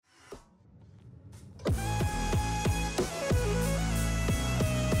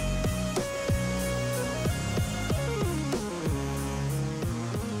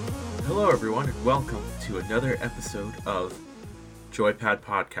everyone, and welcome to another episode of Joypad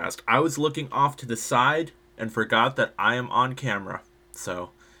Podcast. I was looking off to the side and forgot that I am on camera,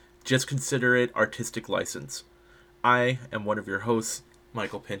 so just consider it artistic license. I am one of your hosts,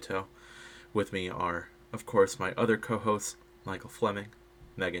 Michael Pinto. With me are, of course, my other co-hosts, Michael Fleming,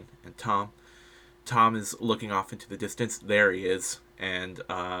 Megan, and Tom. Tom is looking off into the distance. There he is. And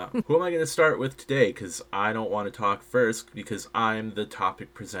who am I going to start with today? Because I don't want to talk first because I'm the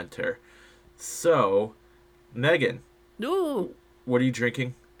topic presenter. So, Megan, Ooh. What are you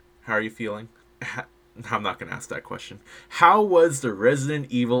drinking? How are you feeling? I'm not going to ask that question. How was the Resident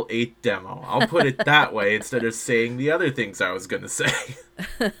Evil 8 demo? I'll put it that way instead of saying the other things I was going to say.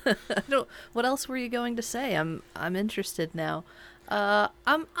 What else were you going to say? I'm interested now.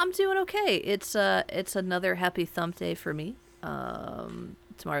 I'm doing okay. It's another happy thump day for me.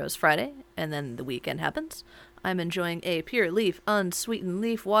 Tomorrow's Friday, and then the weekend happens. I'm enjoying a pure leaf, unsweetened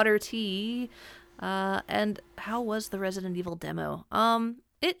leaf water tea. And how was the Resident Evil demo?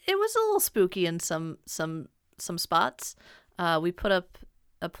 It was a little spooky in some spots. We put up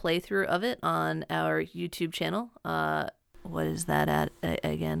a playthrough of it on our YouTube channel. What is that at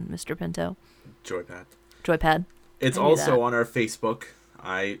again, Mr. Pinto? Joypad. It's also on our Facebook.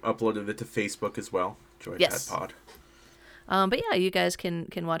 I uploaded it to Facebook as well. Joypad Pod. But yeah, you guys can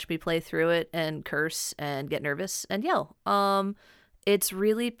watch me play through it and curse and get nervous and yell. It's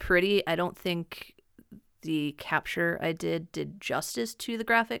really pretty. I don't think the capture I did justice to the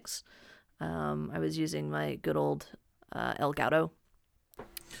graphics. I was using my good old Elgato.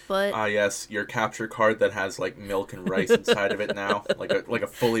 But yes, your capture card that has like milk and rice inside of it now, like a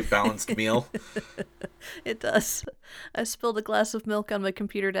fully balanced meal. It does. I spilled a glass of milk on my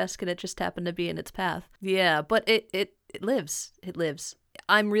computer desk and it just happened to be in its path. Yeah, but it lives. It lives.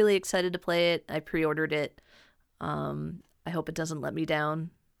 I'm really excited to play it. I pre-ordered it. I hope it doesn't let me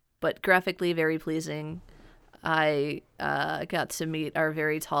down. But graphically, very pleasing. I got to meet our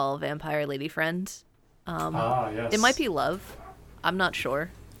very tall vampire lady friend. Yes. It might be love. I'm not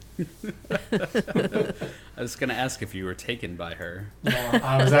sure. I was going to ask if you were taken by her. No,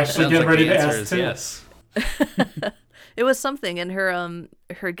 I was actually getting ready to ask too. Yes. It was something in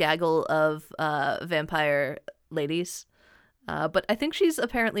her gaggle of vampire ladies. But I think she's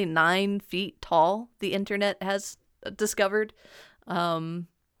apparently 9 feet tall, the internet has discovered. Tall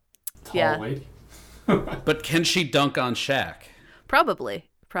lady. But can she dunk on Shaq? Probably,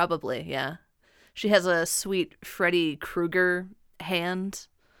 yeah. She has a sweet Freddy Krueger hand.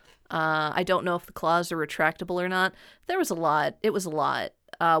 I don't know if the claws are retractable or not. There was a lot. It was a lot.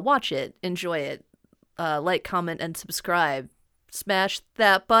 Watch it. Enjoy it. Like, comment, and subscribe. Smash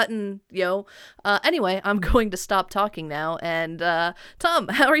that button, yo. Anyway, I'm going to stop talking now. And, Tom,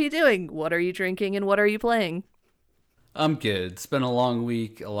 how are you doing? What are you drinking and what are you playing? I'm good. It's been a long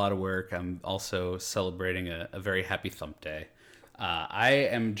week, a lot of work. I'm also celebrating a very happy thump day. I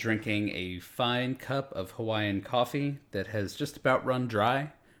am drinking a fine cup of Hawaiian coffee that has just about run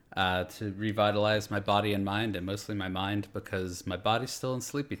dry to revitalize my body and mind, and mostly my mind because my body's still in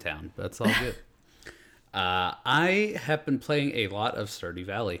Sleepy Town. But it's all good. I have been playing a lot of Stardew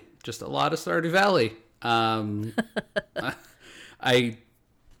Valley. Just a lot of Stardew Valley. I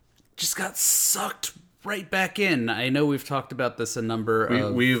just got sucked right back in. I know we've talked about this a number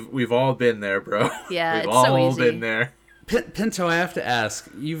of... We've all been there, bro. Yeah, we've it's all so easy. been there. Pinto, I have to ask,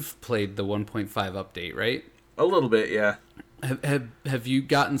 you've played the 1.5 update, right? A little bit, yeah. Have you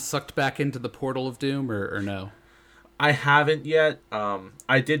gotten sucked back into the Portal of Doom, or no? I haven't yet.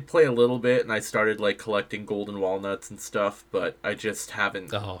 I did play a little bit, and I started like collecting golden walnuts and stuff, but I just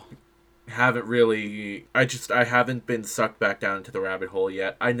haven't really. I haven't been sucked back down into the rabbit hole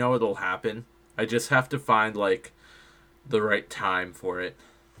yet. I know it'll happen. I just have to find like the right time for it.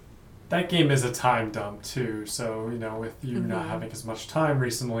 That game is a time dump too, so with you not having as much time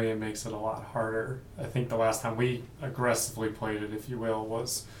recently, it makes it a lot harder. I think the last time we aggressively played it, if you will,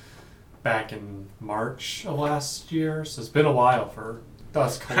 was back in March of last year, so it's been a while for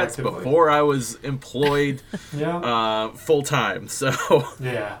us collectively. That's before I was employed full time, so...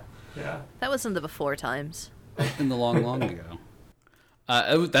 Yeah. That was in the before times. In the long ago.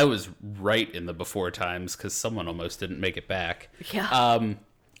 That was right in the before times, because someone almost didn't make it back. Yeah.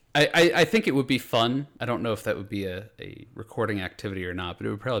 I think it would be fun. I don't know if that would be a recording activity or not, but it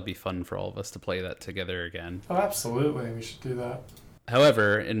would probably be fun for all of us to play that together again. Oh, absolutely. We should do that.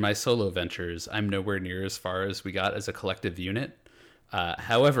 However, in my solo ventures, I'm nowhere near as far as we got as a collective unit.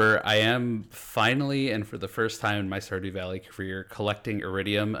 However, I am finally, and for the first time in my Stardew Valley career, collecting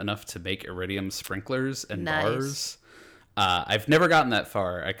iridium enough to make iridium sprinklers and bars. I've never gotten that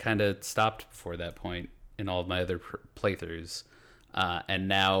far. I kind of stopped before that point in all of my other playthroughs. And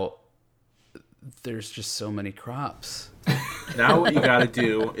now there's just so many crops. Now what you gotta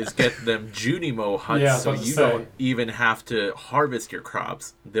do is get them Junimo huts, Yeah, I was so about to you say. don't even have to harvest your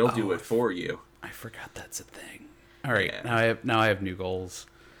crops. They'll do it for you. I forgot that's a thing. All right, Yeah. now I have new goals.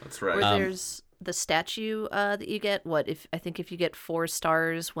 That's Or right. there's the statue that you get. If you get 4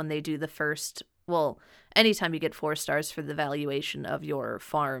 stars when they do the first, well, anytime you get 4 stars for the valuation of your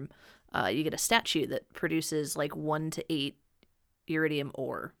farm, you get a statue that produces like 1 to 8 iridium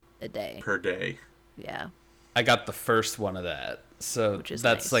ore a day. Per day. Yeah. I got the first one of that, so Which is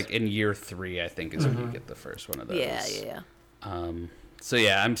that's nice. like in year 3, I think, is when you get the first one of those. Yeah. So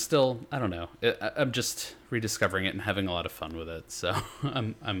yeah, I'm still, I don't know. I'm just rediscovering it and having a lot of fun with it. So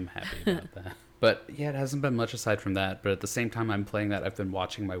I'm happy about that. But yeah, it hasn't been much aside from that. But at the same time I'm playing that, I've been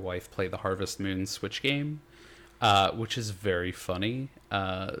watching my wife play the Harvest Moon Switch game, which is very funny,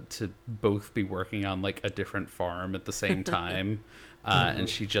 to both be working on like a different farm at the same time. And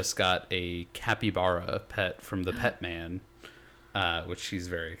she just got a capybara pet from the Pet Man, which she's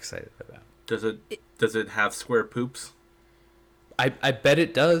very excited about. Does it have square poops? I bet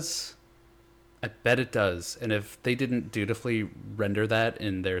it does. I bet it does. And if they didn't dutifully render that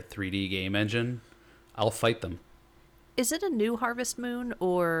in their 3D game engine, I'll fight them. Is it a new Harvest Moon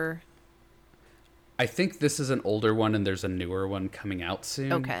or? I think this is an older one and there's a newer one coming out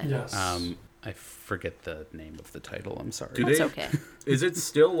soon. Okay. Yes. I forget the name of the title. I'm sorry. Do That's they- okay. Is it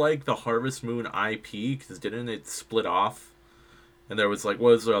still like the Harvest Moon IP? Because didn't it split off? And there was like,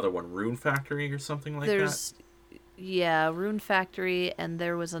 what was the other one? Rune Factory or something like There's, yeah, Rune Factory, and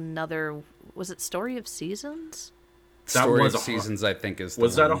there was another. Was it Story of Seasons? That Story was of a Seasons, I think, is that? the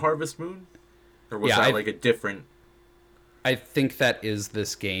Was that a one. Harvest Moon? Or was Yeah, that I- like a different... I think that is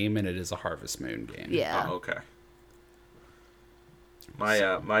this game, and it is a Harvest Moon game. Yeah. Oh, okay.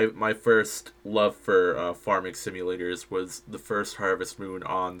 My first love for farming simulators was the first Harvest Moon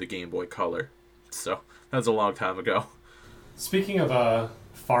on the Game Boy Color. So, that was a long time ago. Speaking of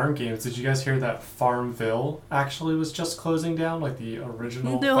farm games, did you guys hear that Farmville actually was just closing down, like the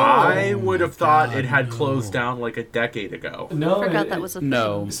original? No. I would have thought God, it had no. closed down like a decade ago. No, Forgot that was a thing.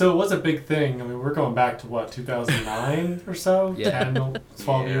 No. So it was a big thing. I mean, we're going back to what, 2009 or so? Yeah. 10, 12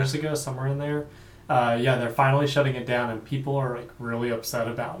 Yeah. years ago, somewhere in there. Yeah, they're finally shutting it down, and people are like really upset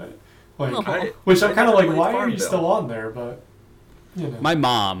about it. Like, Aw. which I'm I kind of never like, played why are you Farmville. still on there? But you know, My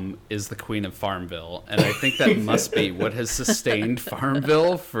mom is the queen of Farmville, and I think that must be what has sustained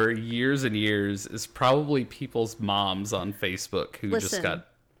Farmville for years and years is probably people's moms on Facebook who just Listen. got...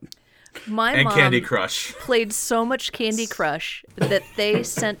 My And mom Candy Crush. played so much Candy Crush that they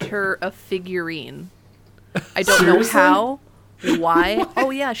sent her a figurine. I don't know Seriously? how, why.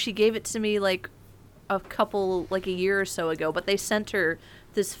 Oh yeah, she gave it to me like a year or so ago, but they sent her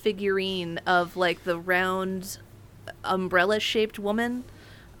this figurine of like the round umbrella shaped woman.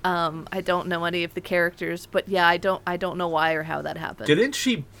 I don't know any of the characters, but yeah, I don't know why or how that happened. Didn't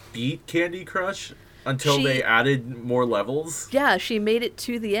she beat Candy Crush until She- they added more levels? Yeah, she made it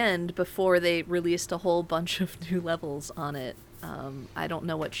to the end before they released a whole bunch of new levels on it. I don't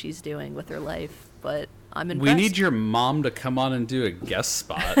know what she's doing with her life, but I'm impressed. We need your mom to come on and do a guest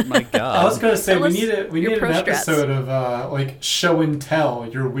spot. My I was God. gonna say Tell we us need your an pro strats. episode of like show and tell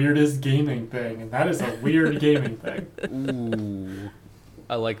your weirdest gaming thing, and that is a weird gaming thing. Ooh.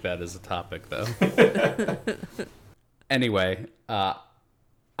 I like that as a topic, though. Anyway,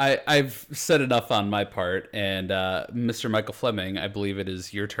 I've said enough on my part, and Mr. Michael Fleming, I believe it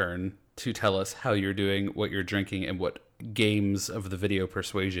is your turn to tell us how you're doing, what you're drinking, and what games of the video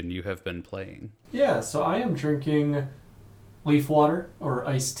persuasion you have been playing. Yeah, so I am drinking leaf water or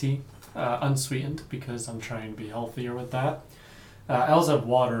iced tea, unsweetened because I'm trying to be healthier with that. I also have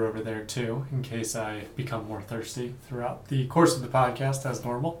water over there too, in case I become more thirsty throughout the course of the podcast as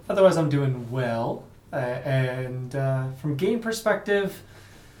normal. Otherwise, I'm doing well. And from game perspective,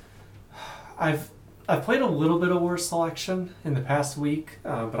 I've played a little bit of War Selection in the past week,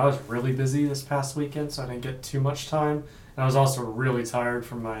 but I was really busy this past weekend, so I didn't get too much time. And I was also really tired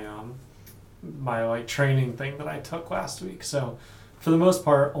from my my like training thing that I took last week. So for the most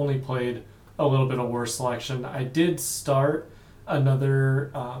part, only played a little bit of War Selection. I did start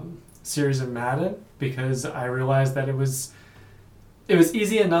another series of Madden because I realized that it was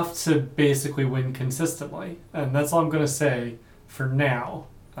easy enough to basically win consistently, and that's all I'm going to say for now,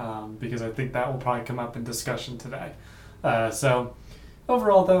 because I think that will probably come up in discussion today. So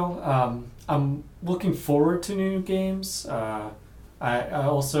overall, though, I'm looking forward to new games. I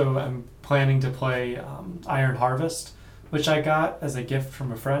also am planning to play Iron Harvest, which I got as a gift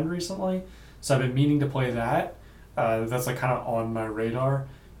from a friend recently. So I've been meaning to play that. That's like kind of on my radar,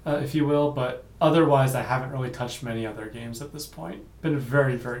 if you will. But otherwise, I haven't really touched many other games at this point. Been a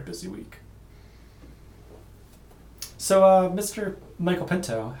very, very busy week. So, Mr. Michael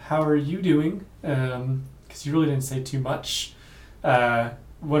Pinto, how are you doing? Because you really didn't say too much.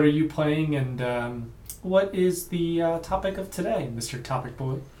 What are you playing, and what is the topic of today, Mr. Topic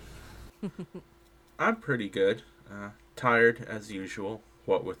Boy? I'm pretty good. Tired as usual.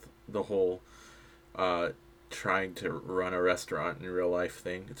 What with the whole trying to run a restaurant in real life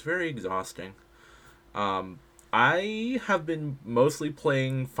thing. It's very exhausting. I have been mostly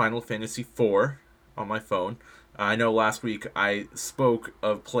playing Final Fantasy IV on my phone. I know last week I spoke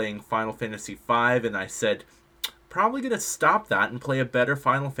of playing Final Fantasy V, and I said, probably going to stop that and play a better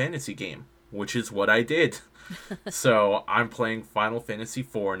Final Fantasy game, which is what I did. So I'm playing Final Fantasy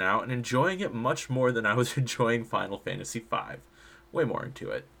IV now and enjoying it much more than I was enjoying Final Fantasy V. Way more into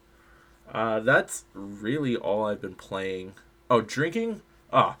it. That's really all I've been playing. Oh, drinking?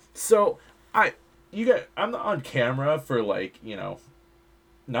 So I'm on camera for, like, you know,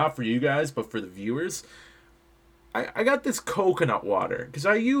 not for you guys, but for the viewers. I got this coconut water, because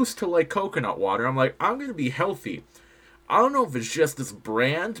I used to like coconut water. I'm like, I'm going to be healthy. I don't know if it's just this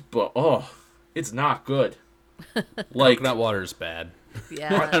brand, but, it's not good. Like, coconut water is bad.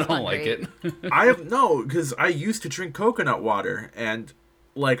 Yeah, I don't like it. because I used to drink coconut water, and,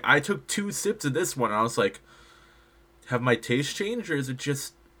 like, I took 2 sips of this one, and I was like, have my taste changed, or is it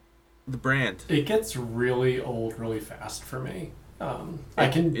just the brand? It gets really old really fast for me. I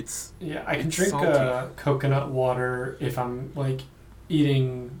can drink salty. coconut water if I'm like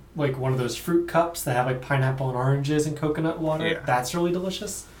eating like one of those fruit cups that have like pineapple and oranges and coconut water. Yeah. That's really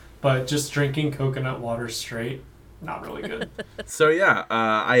delicious. But just drinking coconut water straight, not really good. So yeah,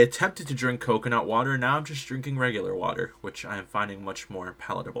 I attempted to drink coconut water, and now I'm just drinking regular water, which I am finding much more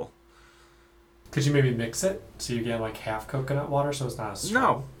palatable. Could you maybe mix it so you get like half coconut water so it's not as strong?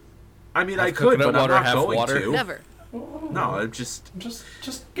 No. I mean, Half I could, coconut but I'm water, not half going water? to. Never. No, I'm just... Just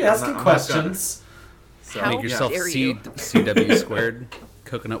I'm asking not questions. So, How Make yourself dare you. CW squared,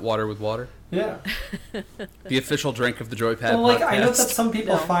 coconut water with water. Yeah. The official drink of the Joypad Well, like podcast. I know that some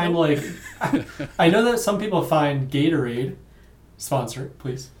people No. find like I know that some people find Gatorade, sponsor,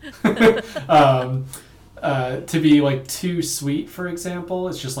 please, to be like too sweet. For example,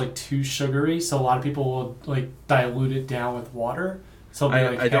 it's just like too sugary. So a lot of people will like dilute it down with water. So it'll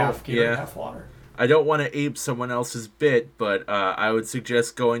be like I don't- half Gatorade, yeah. half water. I don't want to ape someone else's bit, but I would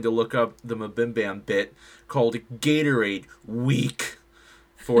suggest going to look up the Mabimbam bit called Gatorade Weak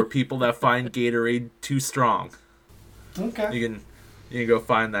for people that find Gatorade too strong. Okay. You can go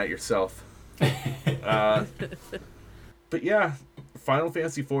find that yourself. But yeah, Final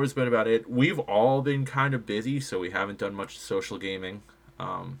Fantasy IV has been about it. We've all been kind of busy, so we haven't done much social gaming.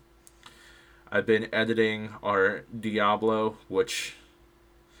 I've been editing our Diablo, which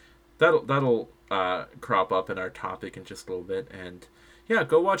that'll crop up in our topic in just a little bit. And yeah,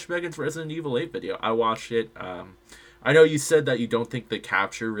 go watch Megan's Resident Evil 8 video. I watched it. I know you said that you don't think the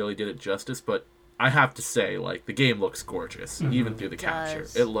capture really did it justice, but I have to say, like, the game looks gorgeous, even through the capture.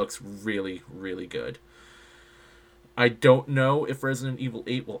 does. It looks really, really good. I don't know if Resident Evil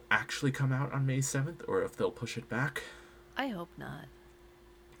 8 will actually come out on May 7th, or if they'll push it back. I hope not.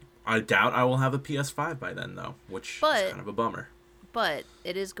 I doubt I will have a PS5 by then, though, which But- is kind of a bummer. But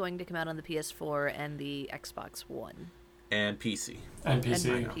it is going to come out on the PS4 and the Xbox One. And PC. And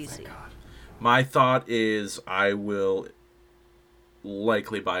PC. And Oh, PC. thank God. My thought is I will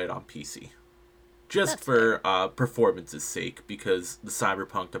likely buy it on PC. Just That's for performance's sake, because the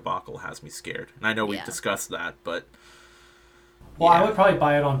Cyberpunk debacle has me scared. And I know we've Yeah. discussed that, but... Well, I yeah. would probably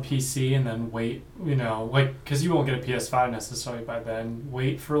buy it on PC and then wait, like, because you won't get a PS5 necessarily by then.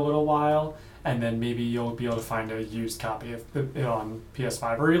 Wait for a little while, and then maybe you'll be able to find a used copy of it on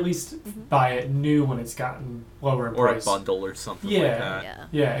PS5, or at least buy it new when it's gotten lower in Or price. a bundle or something Yeah. like that. Yeah.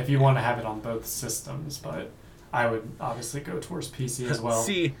 Yeah, if you want to have it on both systems, but I would obviously go towards PC as well.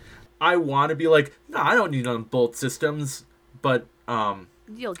 See, I want to be like, no, I don't need it on both systems, but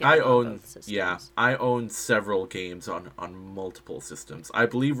You'll get I it on own both systems. I own several games on multiple systems. I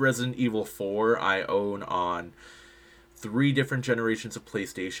believe Resident Evil 4 I own on 3 different generations of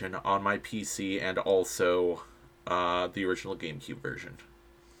PlayStation on my PC, and also the original GameCube version.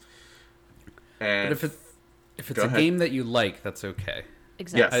 And But if it's Go a ahead. game that you like, that's okay.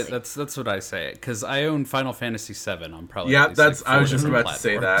 Exactly. That's what I say, because I own Final Fantasy VII on probably yeah, at least, that's like, I 4 was just different about to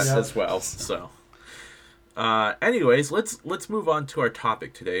say that platforms. Yeah. as well. So, anyways, let's move on to our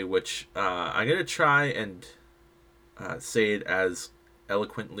topic today, which I'm gonna try and say it as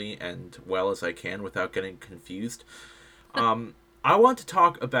eloquently and well as I can without getting confused. I want to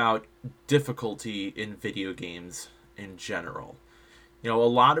talk about difficulty in video games in general. You know, a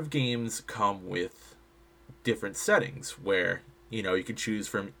lot of games come with different settings where, you know, you can choose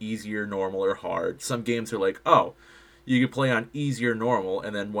from easier, normal, or hard. Some games are like, oh, you can play on easy or normal,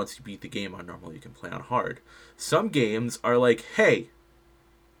 and then once you beat the game on normal, you can play on hard. Some games are like, hey,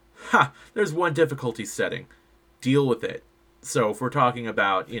 there's one difficulty setting. Deal with it. So if we're talking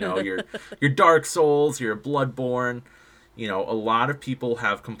about, your Dark Souls, your Bloodborne, a lot of people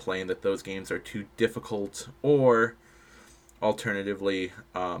have complained that those games are too difficult, or alternatively,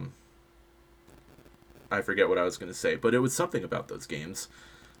 I forget what I was going to say, but it was something about those games.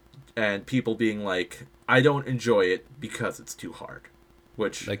 And people being like, I don't enjoy it because it's too hard.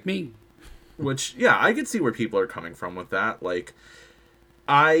 Which, like me. Which, yeah, I can see where people are coming from with that. Like,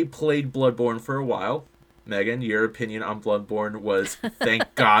 I played Bloodborne for a while. Megan, your opinion on Bloodborne was,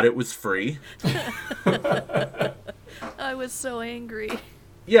 thank God it was free. I was so angry.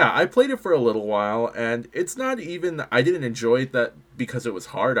 Yeah, I played it for a little while, and it's not even... I didn't enjoy it that because it was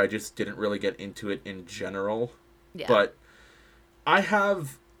hard. I just didn't really get into it in general. Yeah. But I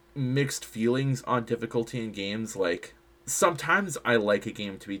have mixed feelings on difficulty in games. Like, sometimes I like a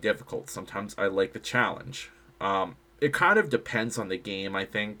game to be difficult. Sometimes I like the challenge. It kind of depends on the game, I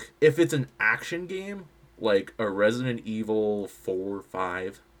think. If it's an action game, like a Resident Evil 4 or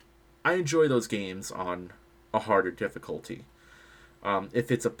 5, I enjoy those games on a harder difficulty.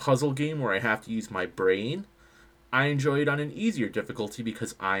 If it's a puzzle game where I have to use my brain, I enjoy it on an easier difficulty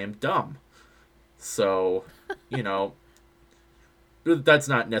because I am dumb. So, that's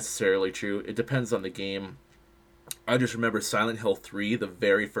not necessarily true. It depends on the game. I just remember Silent Hill 3, the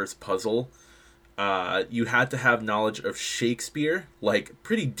very first puzzle. You had to have knowledge of Shakespeare, like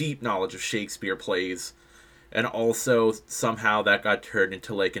pretty deep knowledge of Shakespeare plays. And also somehow that got turned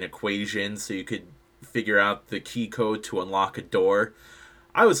into like an equation so you could figure out the key code to unlock a door.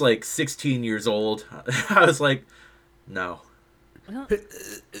 I was like 16 years old. I was like, no.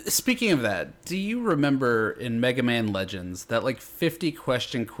 Speaking of that, do you remember in Mega Man Legends that like 50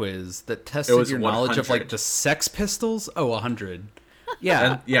 question quiz that tested your knowledge of like the Sex Pistols? Oh, 100.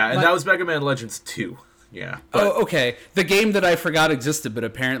 Yeah. And that was Mega Man Legends 2. Yeah. But... Oh, okay. The game that I forgot existed, but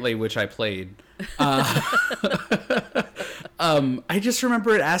apparently which I played. I just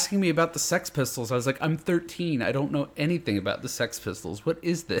remember it asking me about the Sex Pistols. I was like, I'm 13. I don't know anything about the Sex Pistols. What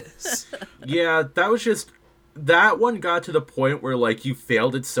is this? Yeah, that one got to the point where like you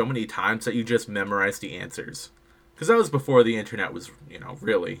failed it so many times that you just memorized the answers. Because that was before the internet was,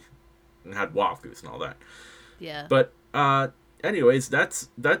 really, and had walkthroughs and all that. Yeah. But anyways, that's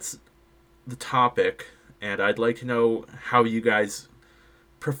the topic, and I'd like to know how you guys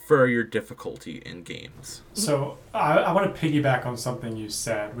prefer your difficulty in games. So I want to piggyback on something you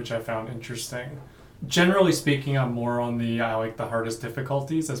said, which I found interesting. Generally speaking, I'm more on I like the hardest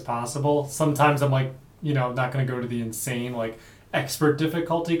difficulties as possible. Sometimes I'm like, not going to go to the insane, like, expert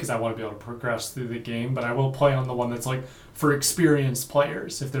difficulty because I want to be able to progress through the game, but I will play on the one that's like for experienced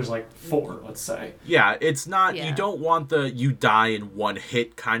players if there's like 4, let's say. Yeah, it's not, you don't want the you die in one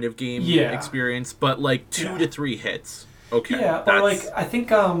hit kind of game experience, but like 2 to 3 hits. Okay. Yeah, or like, I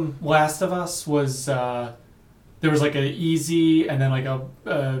think Last of Us was, there was like an easy and then like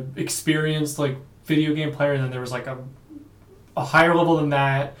a experienced like video game player, and then there was like a higher level than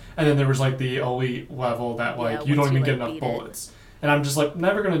that, and then there was like the elite level that like you don't even get enough bullets. And I'm just like,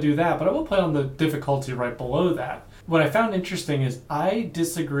 never going to do that, but I will play on the difficulty right below that. What I found interesting is I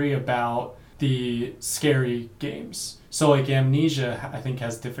disagree about the scary games. So like Amnesia, I think,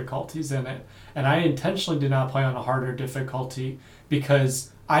 has difficulties in it. And I intentionally did not play on a harder difficulty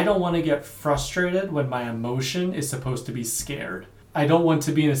because I don't want to get frustrated when my emotion is supposed to be scared. I don't want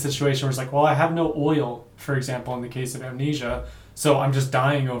to be in a situation where it's like, well, I have no oil, for example, in the case of Amnesia, so I'm just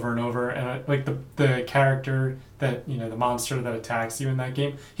dying over and over. And like the character that, the monster that attacks you in that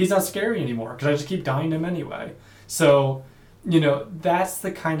game, he's not scary anymore because I just keep dying to him anyway. So, that's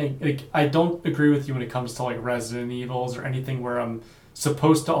the kind of, like, I don't agree with you when it comes to like Resident Evils or anything where I'm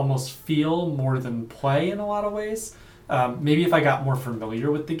supposed to almost feel more than play in a lot of ways. Maybe if I got more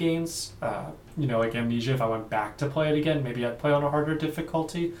familiar with the games, like Amnesia, if I went back to play it again, maybe I'd play on a harder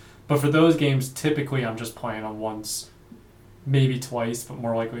difficulty. But for those games, typically I'm just playing on once, maybe twice, but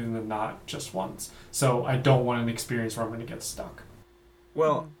more likely than not, just once. So I don't want an experience where I'm going to get stuck.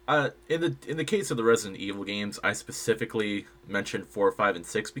 Well, in the case of the Resident Evil games, I specifically mentioned 4, 5, and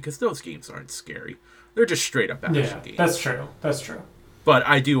 6 because those games aren't scary. They're just straight up action games. That's true. That's true. But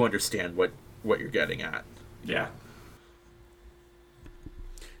I do understand what you're getting at. Yeah.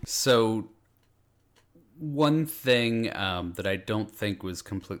 So one thing that I don't think was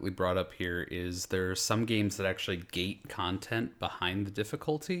completely brought up here is there are some games that actually gate content behind the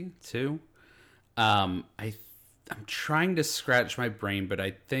difficulty too. I'm trying to scratch my brain, but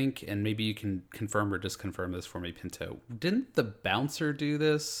I think, and maybe you can confirm or disconfirm this for me, Pinto, didn't the Bouncer do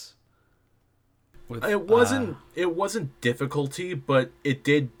this? It wasn't difficulty, but it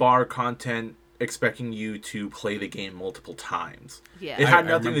did bar content expecting you to play the game multiple times. Yeah. It had I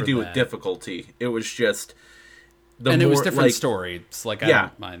nothing to do remember with that. difficulty. It was just it was different stories. Like, I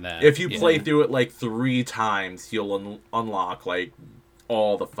don't mind that. If you play through it like 3 times, you'll unlock like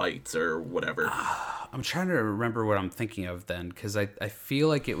all the fights or whatever. I'm trying to remember what I'm thinking of then, because I feel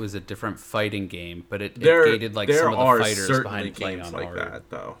like it was a different fighting game, but it gated like some of the fighters behind playing on like hard. that,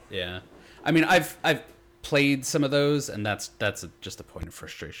 though. Yeah, I mean, I've played some of those, and that's just a point of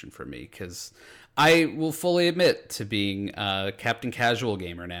frustration for me, because I will fully admit to being a Captain Casual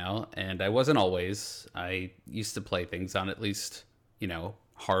gamer now, and I wasn't always. I used to play things on at least,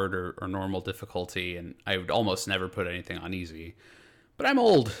 hard or normal difficulty, and I would almost never put anything on easy. But I'm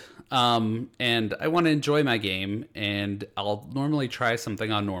old, and I want to enjoy my game, and I'll normally try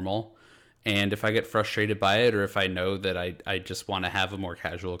something on normal. And if I get frustrated by it, or if I know that I just want to have a more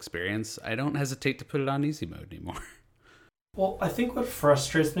casual experience, I don't hesitate to put it on easy mode anymore. Well, I think what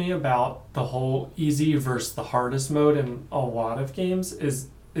frustrates me about the whole easy versus the hardest mode in a lot of games is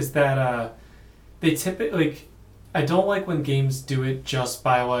that they typically, I don't like when games do it just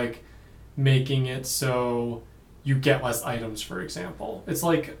by making it so you get less items, for example. It's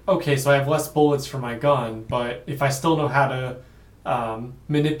like, okay, so I have less bullets for my gun, but if I still know how to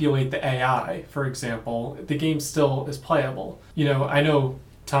manipulate the AI, for example, the game still is playable. I know,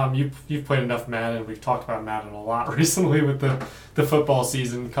 Tom, you've played enough Madden. We've talked about Madden a lot recently with the football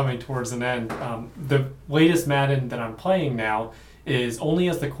season coming towards an end. The latest Madden that I'm playing now is only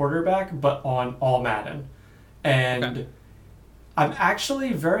as the quarterback, but on all Madden. And okay. I'm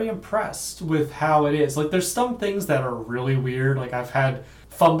actually very impressed with how it is. There's some things that are really weird. I've had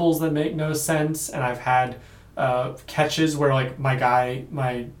fumbles that make no sense, and I've had catches where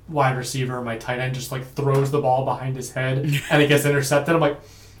my wide receiver, my tight end just throws the ball behind his head and it gets intercepted. I'm like,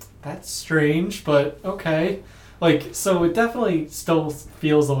 that's strange, but okay. So it definitely still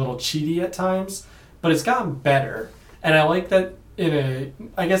feels a little cheaty at times, but it's gotten better. And I like that in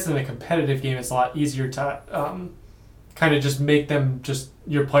a competitive game, it's a lot easier to kind of just make them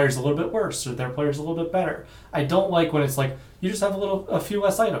your players a little bit worse or their players a little bit better. I don't like when it's you just have a few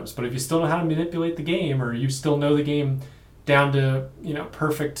less items, but if you still know how to manipulate the game, or you still know the game down to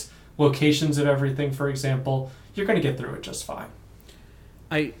perfect locations of everything, for example, you're going to get through it just fine.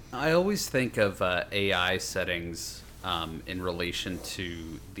 I always think of AI settings in relation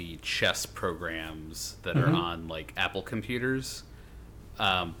to the chess programs that are on Apple computers.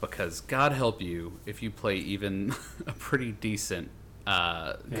 Because God help you if you play even a pretty decent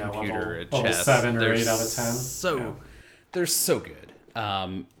computer at chess. 7 or 8 out of 10. They're so good.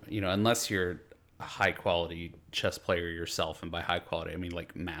 Unless you're a high quality chess player yourself, and by high quality I mean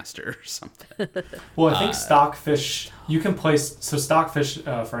master or something. Well, I think Stockfish, you can play. So Stockfish,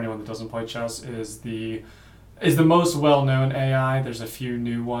 for anyone that doesn't play chess, is the most well-known AI. There's a few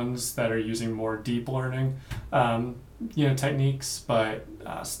new ones that are using more deep learning techniques, but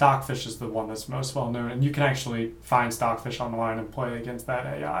Stockfish is the one that's most well known, and you can actually find Stockfish online and play against that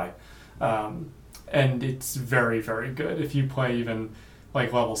AI, and it's very, very good. If you play even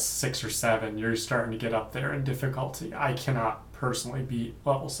level 6 or 7, you're starting to get up there in difficulty. I cannot personally beat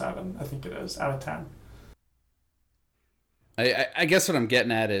level 7. I think it is out of 10. I guess what I'm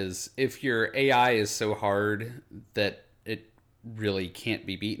getting at is if your AI is so hard that it really can't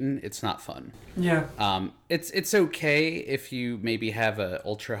be beaten, it's not fun. Yeah. It's okay if you maybe have a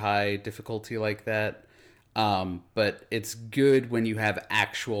ultra high difficulty like that, but it's good when you have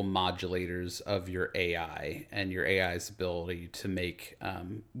actual modulators of your AI and your AI's ability to make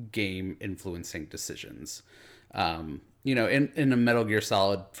game influencing decisions. In a Metal Gear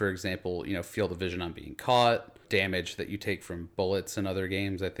Solid, for example, field of vision on being caught, damage that you take from bullets in other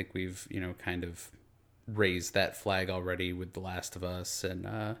games. I think we've kind of raised that flag already with The Last of Us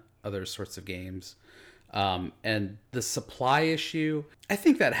and other sorts of games. And the supply issue, I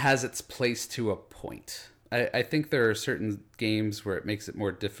think that has its place to a point. I think there are certain games where it makes it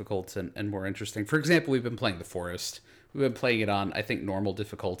more difficult and more interesting. For example, we've been playing The Forest. We've been playing it on, I think, normal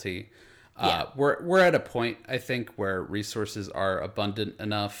difficulty. Yeah. We're at a point, I think, where resources are abundant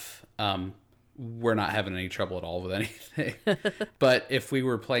enough. We're not having any trouble at all with anything. But if we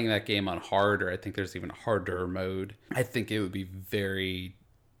were playing that game on hard, or I think there's even a harder mode, I think it would be very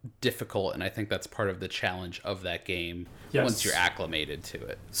difficult, and I think that's part of the challenge of that game. Yes. Once you're acclimated to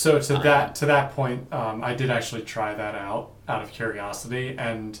it. So to that point, I did actually try that out of curiosity,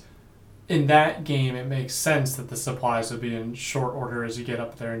 and in that game it makes sense that the supplies would be in short order as you get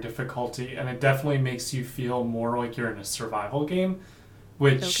up there in difficulty, and it definitely makes you feel more like you're in a survival game,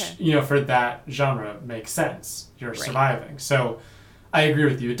 which for that genre makes sense. You're surviving. So I agree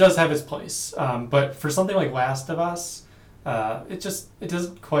with you. It does have its place. But for something like Last of Us, it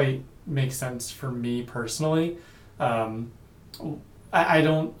doesn't quite make sense for me personally. I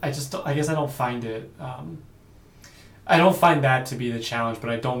guess I don't find it. I don't find that to be the challenge, but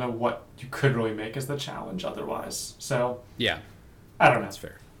I don't know what you could really make as the challenge otherwise. So Yeah, I don't know. that's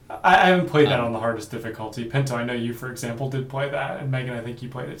fair. I haven't played that on the hardest difficulty. Pinto, I know you, for example, did play that, and Megan, I think you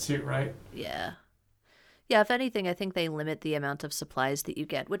played it too, right? Yeah. Yeah, if anything, I think they limit the amount of supplies that you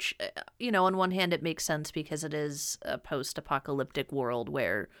get, which, on one hand, it makes sense because it is a post-apocalyptic world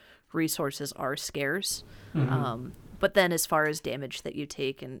where resources are scarce. Mm-hmm. But then as far as damage that you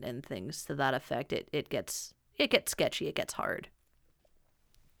take and things to that effect, it gets sketchy, it gets hard.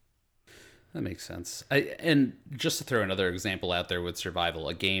 That makes sense. And just to throw another example out there with survival,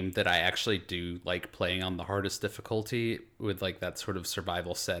 a game that I actually do like playing on the hardest difficulty with like that sort of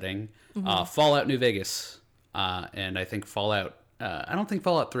survival setting, Fallout New Vegas. And I think I don't think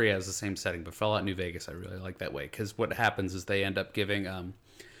Fallout 3 has the same setting, but Fallout New Vegas I really like that way, because what happens is they end up giving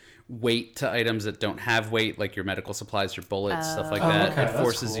weight to items that don't have weight, like your medical supplies, your bullets, stuff like that. Okay, it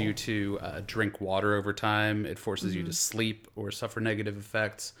forces that's cool. you to drink water over time. It forces you to sleep or suffer negative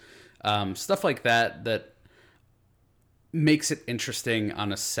effects. Stuff like that makes it interesting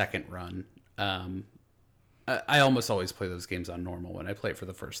on a second run. I almost always play those games on normal when I play it for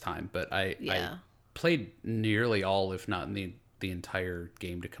the first time, but I played nearly all, if not the entire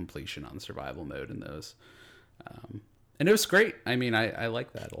game to completion on survival mode in those. And it was great. I mean, I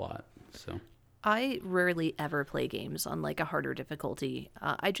like that a lot. So I rarely ever play games on like a harder difficulty.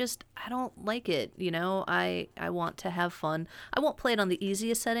 I don't like it. I want to have fun. I won't play it on the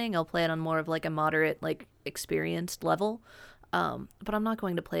easiest setting. I'll play it on more of like a moderate, like experienced level. But I'm not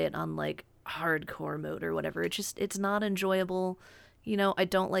going to play it on like hardcore mode or whatever. It's not enjoyable. I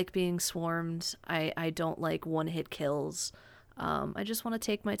don't like being swarmed. I don't like one-hit kills. I just want to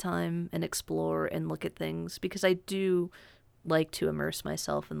take my time and explore and look at things because I do like to immerse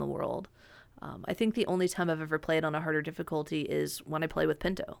myself in the world. I think the only time I've ever played on a harder difficulty is when I play with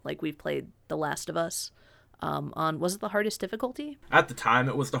Pinto. Like we've played The Last of Us was it the hardest difficulty? At the time,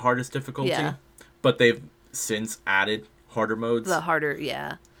 it was the hardest difficulty. Yeah. But they've since added harder modes. The harder,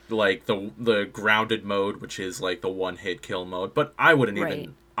 yeah. Like the grounded mode, which is like the one-hit kill mode. But I wouldn't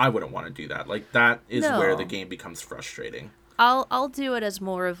want to do that. Like that is where the game becomes frustrating. I'll do it as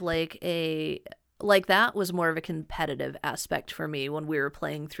more of like that was more of a competitive aspect for me when we were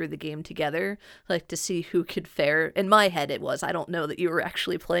playing through the game together, like to see who could fare. In my head it was, I don't know that you were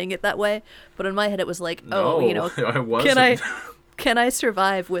actually playing it that way, but in my head it was like, I wasn't. Can I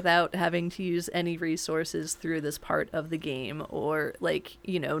survive without having to use any resources through this part of the game, or like,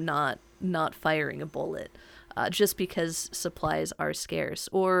 not firing a bullet. Just because supplies are scarce.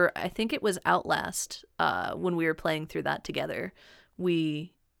 Or I think it was Outlast, when we were playing through that together.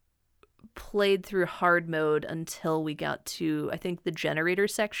 We played through hard mode until we got to, I think, the generator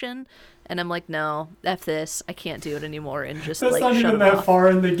section, and I'm like, no, F this, I can't do it anymore, and just That's like not shut even it that off. far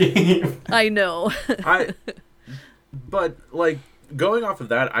in the game. I know. But like going off of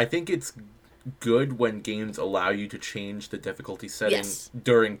that, I think it's good when games allow you to change the difficulty setting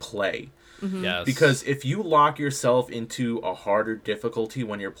during play. Yes. Because if you lock yourself into a harder difficulty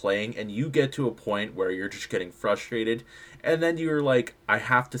when you're playing and you get to a point where you're just getting frustrated and then you're like, I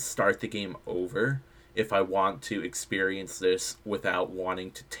have to start the game over if I want to experience this without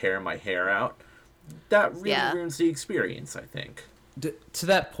wanting to tear my hair out, that really ruins the experience, I think. To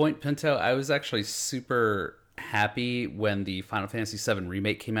that point, Pinto, I was actually super happy when the Final Fantasy VII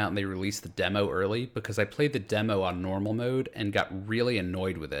Remake came out and they released the demo early, because I played the demo on normal mode and got really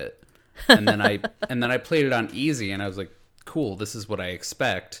annoyed with it. And then I played it on easy and I was like, cool, this is what I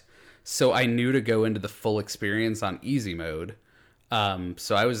expect. So I knew to go into the full experience on easy mode.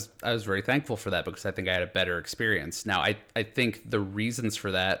 So I was very thankful for that, because I think I had a better experience. Now I think the reasons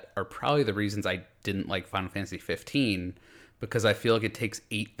for that are probably the reasons I didn't like Final Fantasy 15, because I feel like it takes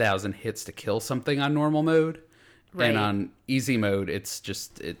 8,000 hits to kill something on normal mode. Right. And on easy mode,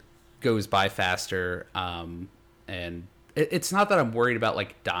 it goes by faster. And it's not that I'm worried about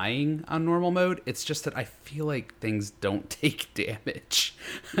like dying on normal mode. It's just that I feel like things don't take damage.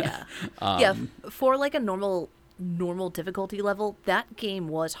 Yeah. For like a normal difficulty level, that game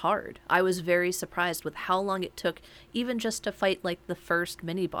was hard. I was very surprised with how long it took, even just to fight like the first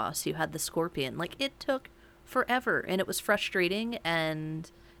mini boss. You had the scorpion. Like it took forever, and it was frustrating. And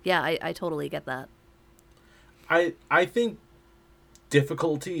yeah, I totally get that. I think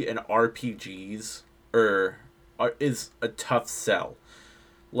difficulty in RPGs is a tough sell.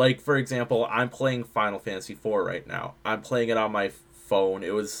 Like, for example, I'm playing Final Fantasy IV right now. I'm playing it on my phone.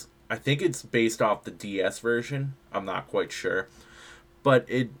 I think it's based off the DS version. I'm not quite sure. But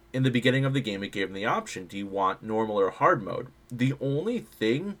in the beginning of the game, it gave them the option: do you want normal or hard mode? The only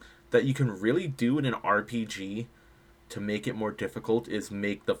thing that you can really do in an RPG to make it more difficult is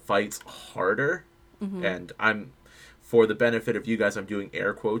make the fights harder. And for the benefit of you guys, I'm doing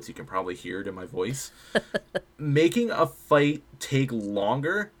air quotes. You can probably hear it in my voice. Making a fight take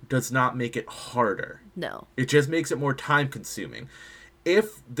longer does not make it harder. No. It just makes it more time consuming.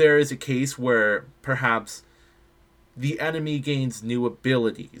 If there is a case where perhaps the enemy gains new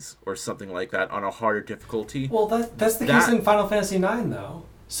abilities or something like that on a harder difficulty. Well, that's the case in Final Fantasy IX, though.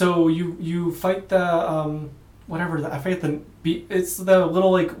 So you fight the I forget it's the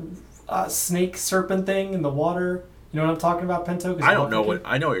little like snake serpent thing in the water. You know what I'm talking about, Pinto? I know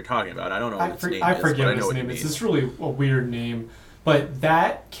what you're talking about. I don't know what its name is. I forget what its name is. It's really a weird name, but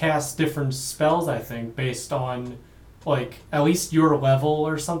that casts different spells, I think, based on like at least your level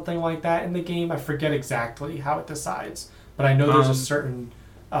or something like that in the game. I forget exactly how it decides, but I know there's a certain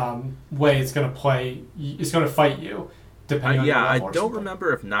way it's going to play. It's going to fight you depending on your level. I don't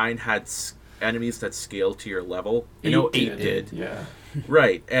remember if 9 had enemies that scale to your level. 8 did. Yeah.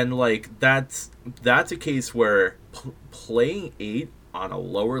 Right, and like that's a case where playing 8 on a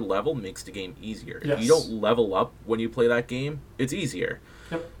lower level makes the game easier. Yes. If you don't level up when you play that game, it's easier.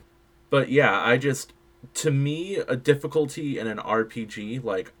 Yep. But yeah, to me, a difficulty in an RPG,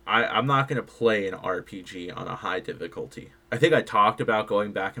 like I'm not going to play an RPG on a high difficulty. I think I talked about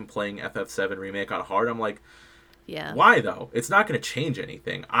going back and playing FF7 Remake on hard. I'm like, yeah. Why though? It's not going to change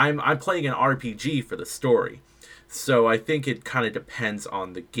anything. I'm playing an RPG for the story. So I think it kind of depends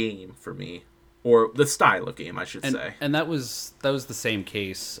on the game for me, or the style of game, I should say. And that was the same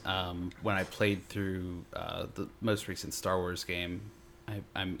case when I played through the most recent Star Wars game.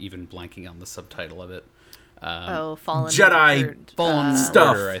 I'm even blanking on the subtitle of it. Fallen Jedi Fallen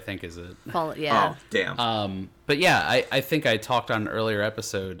stuff. Order, I think is it. Yeah. Oh, damn. But yeah, I think I talked on an earlier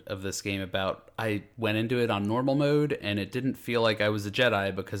episode of this game about I went into it on normal mode and it didn't feel like I was a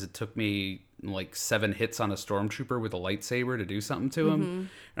Jedi because it took me like 7 hits on a stormtrooper with a lightsaber to do something to him.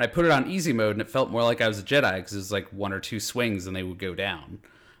 And I put it on easy mode and it felt more like I was a Jedi because it was like 1 or 2 swings and they would go down.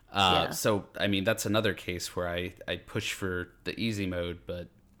 So, I mean, that's another case where I push for the easy mode, but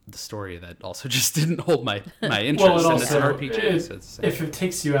the story of that also just didn't hold my interest. Well, and it's an RPG. If it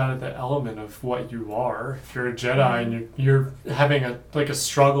takes you out of the element of what you are, if you're a Jedi and you're having a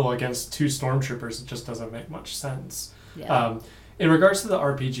struggle against 2 stormtroopers, it just doesn't make much sense. Yeah. In regards to the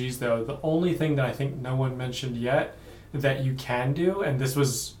RPGs, though, the only thing that I think no one mentioned yet that you can do, and this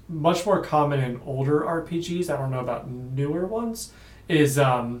was much more common in older RPGs, I don't know about newer ones, is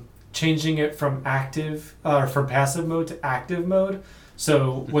changing it from passive mode to active mode.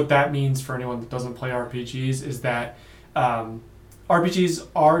 So what that means for anyone that doesn't play RPGs is that RPGs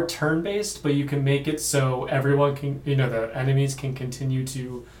are turn-based, but you can make it so everyone can, the enemies can continue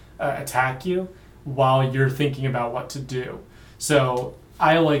to attack you while you're thinking about what to do. So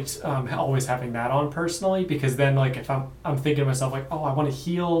I liked always having that on personally, because then like if I'm thinking to myself like, oh, I want to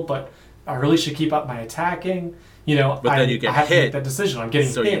heal, but I really should keep up my attacking. But then you get I have hit. to make that decision. I'm getting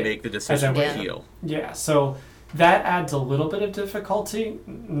so hit. You make the decision to heal. Yeah. So that adds a little bit of difficulty.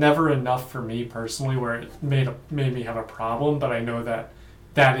 Never enough for me personally, where it made me have a problem. But I know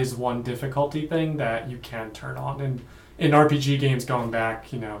that is one difficulty thing that you can turn on. And in RPG games going back,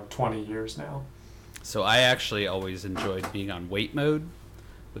 20 years now. So I actually always enjoyed being on wait mode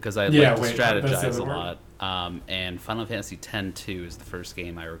because I like to strategize a lot. And Final Fantasy X-2 is the first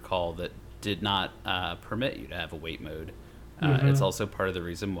game I recall that did not permit you to have a wait mode. It's also part of the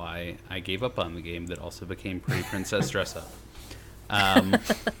reason why I gave up on the game that also became Pretty Princess Dress Up.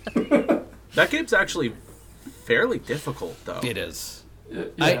 That game's actually fairly difficult, though. It is.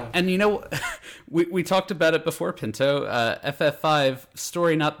 Yeah. We talked about it before, Pinto. FF5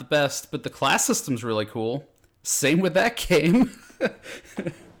 story not the best, but the class system's really cool. Same with that game.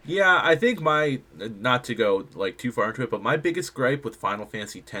 Yeah, I think not to go like too far into it, but my biggest gripe with Final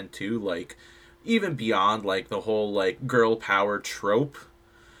Fantasy X-2, like even beyond like the whole like girl power trope,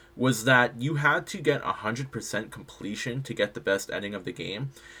 was that you had to get 100% completion to get the best ending of the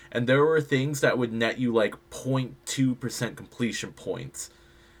game. And there were things that would net you like 0.2% completion points.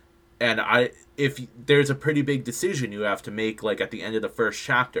 And if there's a pretty big decision you have to make like at the end of the first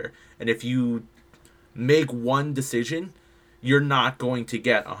chapter, and if you make one decision, you're not going to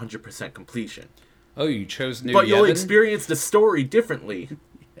get 100% completion. Oh, you chose New But you'll Yevon? experience the story differently.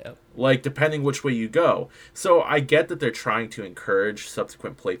 Yep. Like, depending which way you go. So I get that they're trying to encourage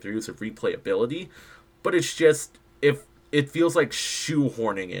subsequent playthroughs of replayability, but it's just, if it feels like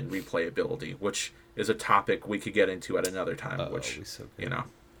shoehorning in replayability, which is a topic we could get into at another time, which, so you know.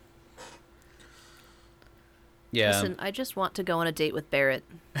 Yeah. Listen, I just want to go on a date with Barrett.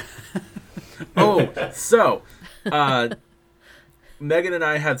 Oh, so Megan and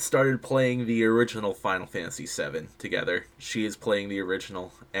I have started playing the original Final Fantasy VII together. She is playing the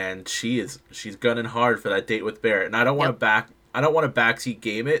original, and she's gunning hard for that date with Barrett. And I don't want to backseat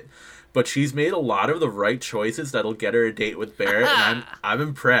game it, but she's made a lot of the right choices that'll get her a date with Barrett, and I'm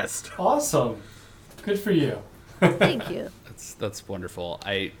impressed. Awesome. Good for you. Thank you. That's wonderful.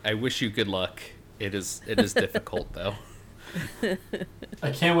 I wish you good luck. It is difficult though.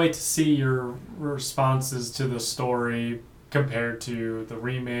 I can't wait to see your responses to the story compared to the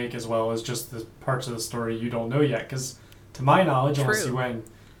remake, as well as just the parts of the story you don't know yet. Because to my knowledge, unless you went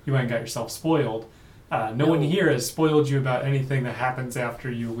and got yourself spoiled, no one here has spoiled you about anything that happens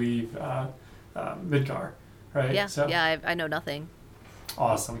after you leave Midgar, right? Yeah, I know nothing.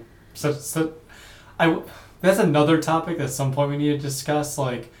 Awesome. So that's another topic that at some point we need to discuss.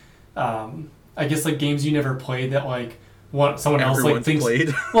 Like, I guess like games you never played that like someone else Everyone's like thinks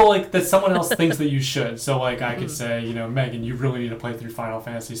played. well, like that someone else thinks that you should. So like I could say, you know, Megan, you really need to play through Final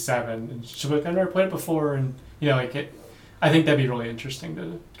Fantasy VII, and she'll be like, I've never played it before, and you know, like I think that'd be really interesting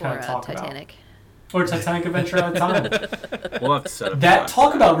to kind of talk Titanic. about. Or Titanic Adventure Out of Time. We'll have to set up That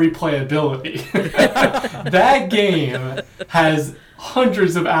talk about replayability. That game has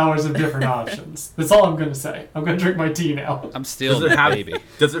hundreds of hours of different options. That's all I'm going to say. I'm going to drink my tea now. I'm still the baby.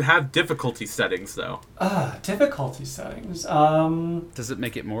 Does it have difficulty settings though? Difficulty settings. Does it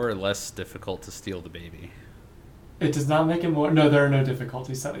make it more or less difficult to steal the baby? It does not make it more. No, there are no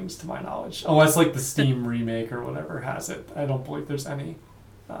difficulty settings to my knowledge, unless like the Steam remake or whatever has it. I don't believe there's any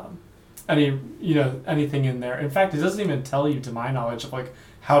anything in there. In fact, it doesn't even tell you, to my knowledge, of like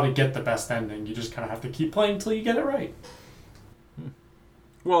how to get the best ending. You just kind of have to keep playing until you get it right.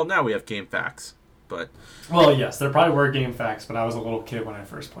 Well, now we have game facts, but Well, yes, there probably were game facts, but I was a little kid when I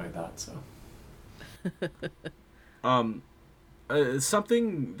first played that, so.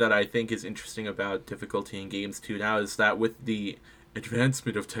 Something that I think is interesting about difficulty in games too now is that with the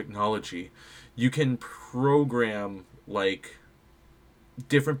advancement of technology, you can program like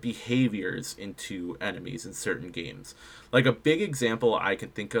different behaviors into enemies in certain games. Like a big example I can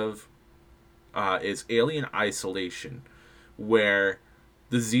think of is Alien Isolation, where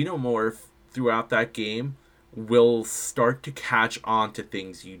the xenomorph throughout that game will start to catch on to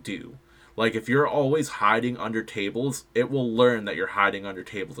things you do. Like, if you're always hiding under tables, it will learn that you're hiding under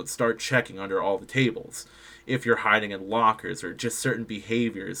tables and start checking under all the tables. If you're hiding in lockers or just certain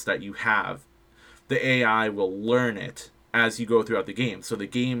behaviors that you have, the AI will learn it as you go throughout the game. So the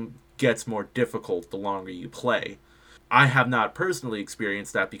game gets more difficult the longer you play. I have not personally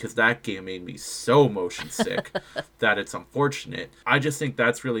experienced that because that game made me so motion sick that it's unfortunate. I just think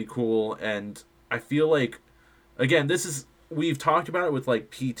that's really cool, and I feel like, again, we've talked about it with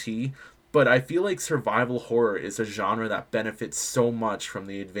like PT, but I feel like survival horror is a genre that benefits so much from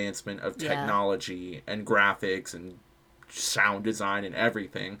the advancement of technology and graphics and sound design and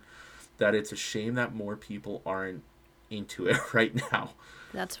everything, that it's a shame that more people aren't into it right now.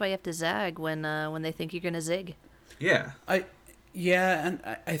 That's why you have to zag when they think you're gonna zig. Yeah. And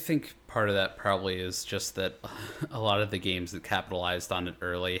I think part of that probably is just that a lot of the games that capitalized on it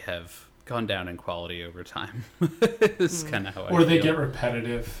early have gone down in quality over time. It's kind of how I feel. Or they get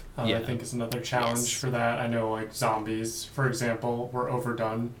repetitive, Yeah. I think is another challenge for that. I know like zombies, for example, were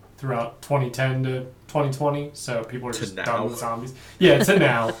overdone throughout 2010 to 2020, so people are just done with zombies. Yeah, to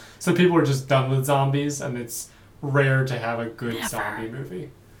now. So people are just done with zombies, and it's rare to have a good zombie movie.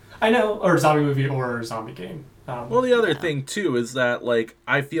 I know, or zombie movie or zombie game. Well, the other thing, too, is that, like,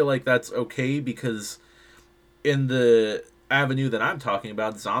 I feel like that's okay because in the avenue that I'm talking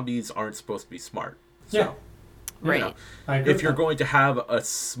about, zombies aren't supposed to be smart. So, Yeah. Right. I agree if you're going to have a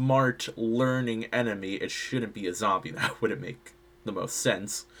smart learning enemy, it shouldn't be a zombie. That wouldn't make the most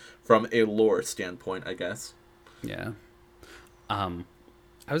sense from a lore standpoint, I guess. Yeah.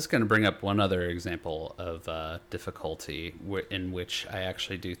 I was going to bring up one other example of difficulty in which I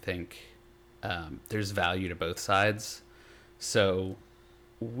actually do think there's value to both sides. So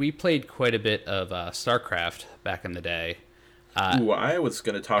we played quite a bit of StarCraft back in the day. Ooh, I was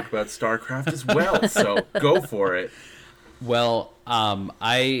going to talk about StarCraft as well, so go for it. Well,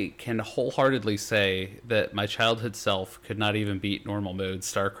 I can wholeheartedly say that my childhood self could not even beat normal mode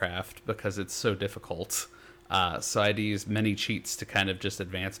StarCraft because it's so difficult. So I had to use many cheats to kind of just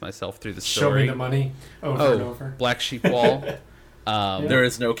advance myself through the story. Show me the money over and over. Black Sheep Wall. There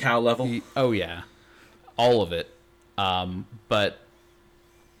is no cow level. Oh, yeah. All of it. But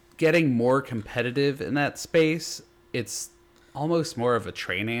getting more competitive in that space, it's almost more of a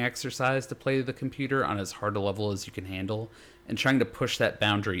training exercise to play the computer on as hard a level as you can handle and trying to push that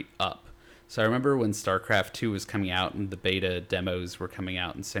boundary up. So I remember when StarCraft 2 was coming out and the beta demos were coming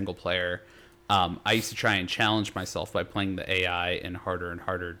out in single player, I used to try and challenge myself by playing the AI in harder and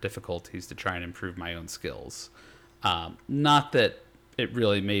harder difficulties to try and improve my own skills. Not that it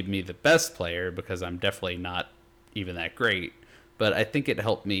really made me the best player, because I'm definitely not even that great, but I think it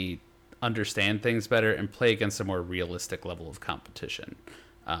helped me understand things better and play against a more realistic level of competition,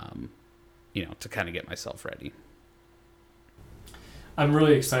 to kind of get myself ready. I'm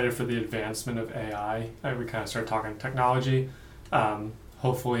really excited for the advancement of AI. We kind of start talking technology.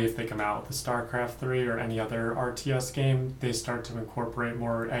 Hopefully, if they come out with the StarCraft 3 or any other RTS game, they start to incorporate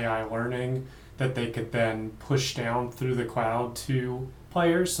more AI learning that they could then push down through the cloud to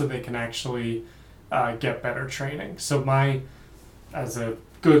players so they can actually get better training. So as a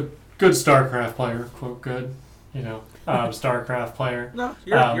good StarCraft player, quote good, StarCraft player. No,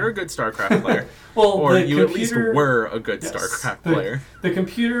 you're a good StarCraft player. Well, or you at least were a good yes, StarCraft player. The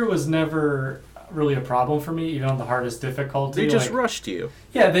computer was never really a problem for me, even on the hardest difficulty. They just rushed you.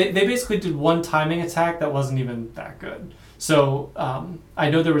 Yeah, they basically did one timing attack that wasn't even that good. So I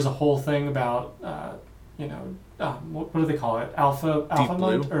know there was a whole thing about what do they call it? Alpha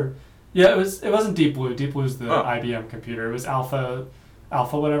mode? Blue? Or yeah, it wasn't Deep Blue. Deep Blue's the IBM computer. It was Alpha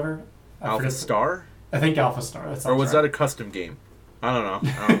whatever. Alpha Star? I think Alpha Star. Or was that a custom game? I don't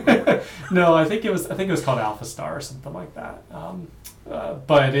know. No, I think it was called Alpha Star or something like that.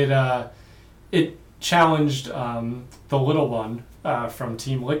 But it challenged the little one from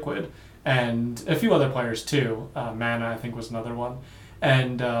Team Liquid and a few other players too. Mana, I think, was another one,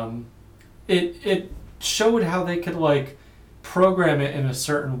 and it showed how they could program it in a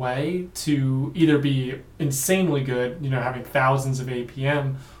certain way to either be insanely good, having thousands of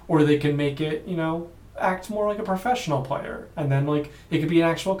APM, or they can make it, act more like a professional player, and then it could be an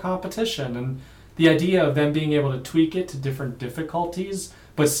actual competition. And the idea of them being able to tweak it to different difficulties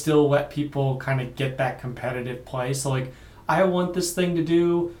but still let people kind of get that competitive play. So I want this thing to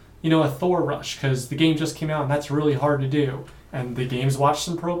do a Thor rush because the game just came out and that's really hard to do, and the game's watched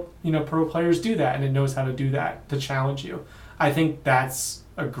some pro players do that, and it knows how to do that to challenge you. I think that's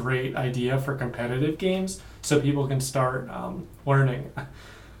a great idea for competitive games so people can start learning.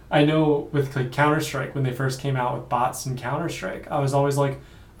 I know with Counter-Strike, when they first came out with bots in Counter-Strike, I was always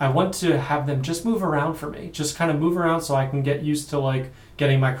I want to have them just move around for me. Just kind of move around so I can get used to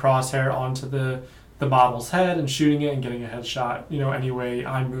getting my crosshair onto the model's head and shooting it and getting a headshot, any way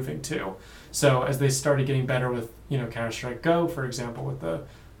I'm moving to. So as they started getting better with, Counter-Strike Go, for example, with the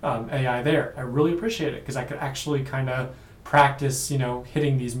AI there, I really appreciate it because I could actually kind of practice,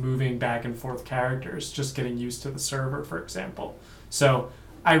 hitting these moving back and forth characters, just getting used to the server, for example. So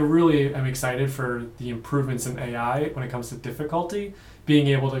I really am excited for the improvements in AI when it comes to difficulty, being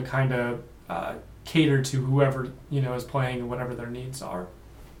able to kind of cater to whoever, is playing and whatever their needs are.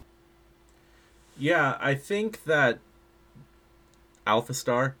 Yeah, I think that Alpha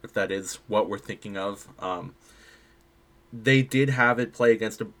Star, if that is what we're thinking of, they did have it play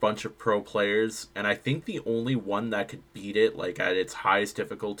against a bunch of pro players, and I think the only one that could beat it, at its highest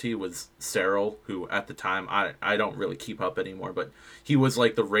difficulty, was Serral, who at the time, I don't really keep up anymore, but he was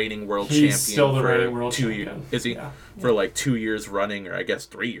the reigning world champion. He's still the reigning world champion. Is he? Yeah. For 2 years running, or I guess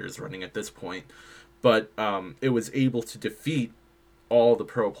 3 years running at this point. But it was able to defeat all the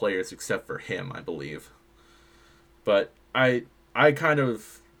pro players except for him, I believe. But I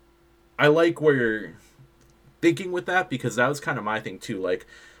like where you're thinking with that, because that was kind of my thing too.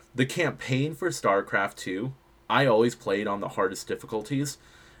 The campaign for StarCraft 2, I always played on the hardest difficulties,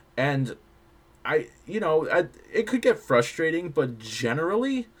 and it could get frustrating, but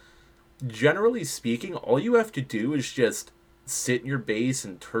generally speaking, all you have to do is just sit in your base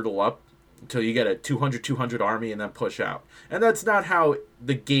and turtle up until you get a 200 army and then push out. And that's not how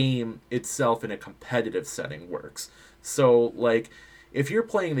the game itself in a competitive setting works. So if you're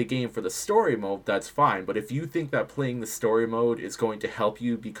playing the game for the story mode, that's fine. But if you think that playing the story mode is going to help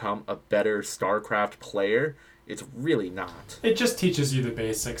you become a better StarCraft player, it's really not. It just teaches you the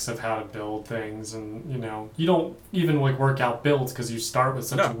basics of how to build things, and you don't even work out builds because you start with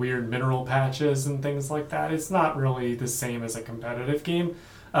such weird mineral patches and things like that. It's not really the same as a competitive game.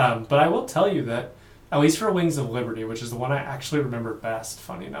 But I will tell you that, at least for Wings of Liberty, which is the one I actually remember best,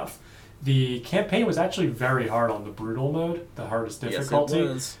 funny enough, the campaign was actually very hard on the brutal mode, the hardest difficulty, yes,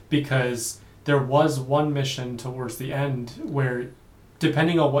 it was. Because there was one mission towards the end where,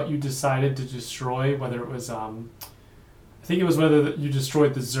 depending on what you decided to destroy, whether it was, I think it was whether you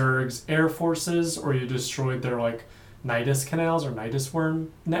destroyed the Zerg's air forces or you destroyed their Nidus canals or Nidus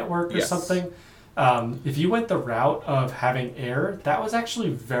worm network or something. If you went the route of having air, that was actually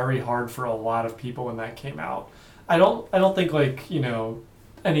very hard for a lot of people when that came out. I don't think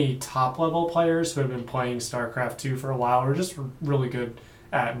any top level players who have been playing StarCraft 2 for a while or just really good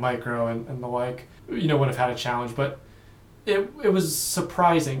at micro and the like, would have had a challenge. But it was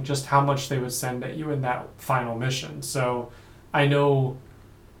surprising just how much they would send at you in that final mission. So I know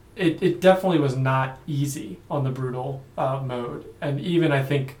it definitely was not easy on the brutal mode. And even I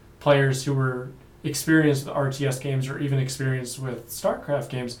think players who were experienced with RTS games or even experienced with StarCraft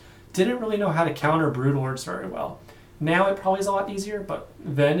games didn't really know how to counter brutal lords very well. Now it probably is a lot easier, but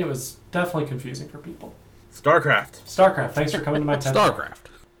then it was definitely confusing for people. StarCraft. Thanks for coming to my TED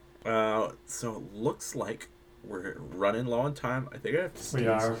StarCraft. So it looks like we're running low on time. I think I have to sneeze. We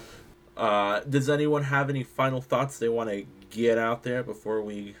are. Does anyone have any final thoughts they want to get out there before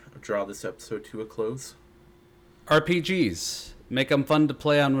we draw this episode to a close? RPGs. Make them fun to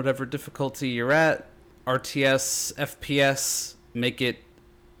play on whatever difficulty you're at. RTS, FPS, make it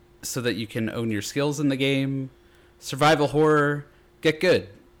so that you can own your skills in the game. Survival horror, get good.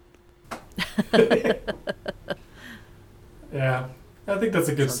 Yeah, I think that's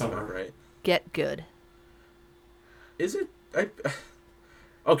a good Sounds summary. about right. Get good. Is it?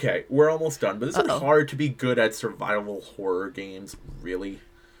 Okay, we're almost done, but is it hard to be good at survival horror games, really?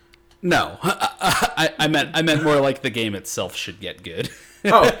 No, I meant more like the game itself should get good.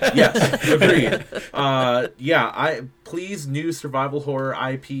 Oh, yes, agreed. Please, new survival horror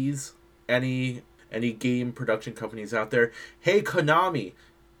IPs, any game production companies out there. Hey, Konami,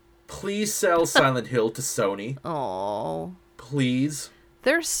 please sell Silent Hill to Sony. Oh, please.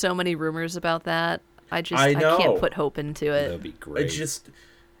 There's so many rumors about that. I know. can't put hope into it. That'd be great.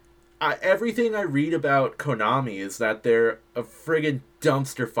 Everything I read about Konami is that they're a friggin'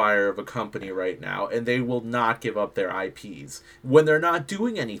 dumpster fire of a company right now, and they will not give up their IPs when they're not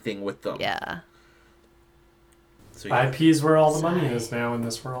doing anything with them. Yeah. So, yeah. IP's where all the money is now in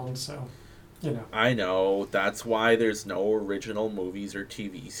this world, so, I know. That's why there's no original movies or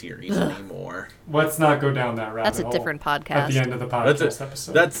TV series anymore. Let's not go down that rabbit That's a hole different podcast. at the end of the podcast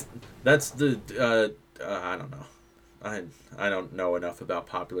episode. That's the I don't know. I don't know enough about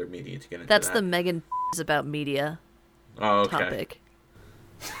popular media to get into That's that. the Megan about media topic.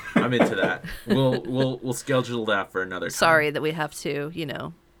 I'm into that. We'll schedule that for another time. Sorry that we have to,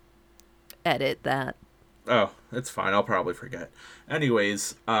 edit that. Oh, it's fine. I'll probably forget.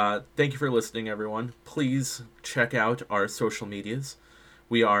 Anyways, thank you for listening, everyone. Please check out our social medias.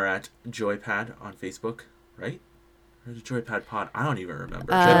 We are at Joypad on Facebook, right? Or the Joypad Pod? I don't even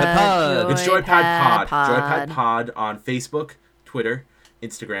remember. Joypad Pod. It's Joypad Pod. Joypad Pod on Facebook, Twitter,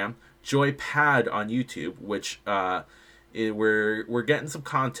 Instagram. Joypad on YouTube, which we're getting some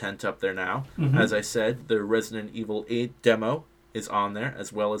content up there now. Mm-hmm. As I said, the Resident Evil 8 demo is on there,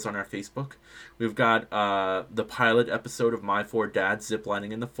 as well as on our Facebook. We've got the pilot episode of My Four Dads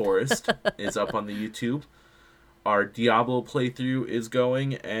Ziplining in the Forest is up on the YouTube. Our Diablo playthrough is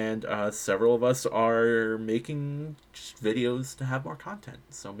going, and several of us are making just videos to have more content.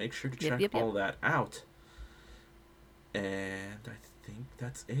 So make sure to check all that out. And I think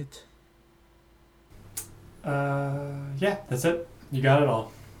that's it. Yeah, that's it. You got it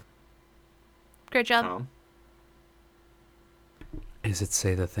all. Great job. Is it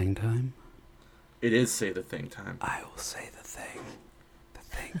Say the Thing time? It is Say the Thing time. I will say the thing. The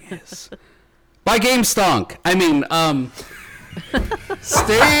thing is... Buy GameStonk! I mean,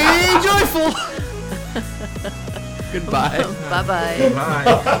 stay joyful! Goodbye. Bye-bye.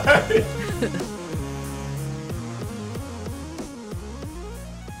 Bye.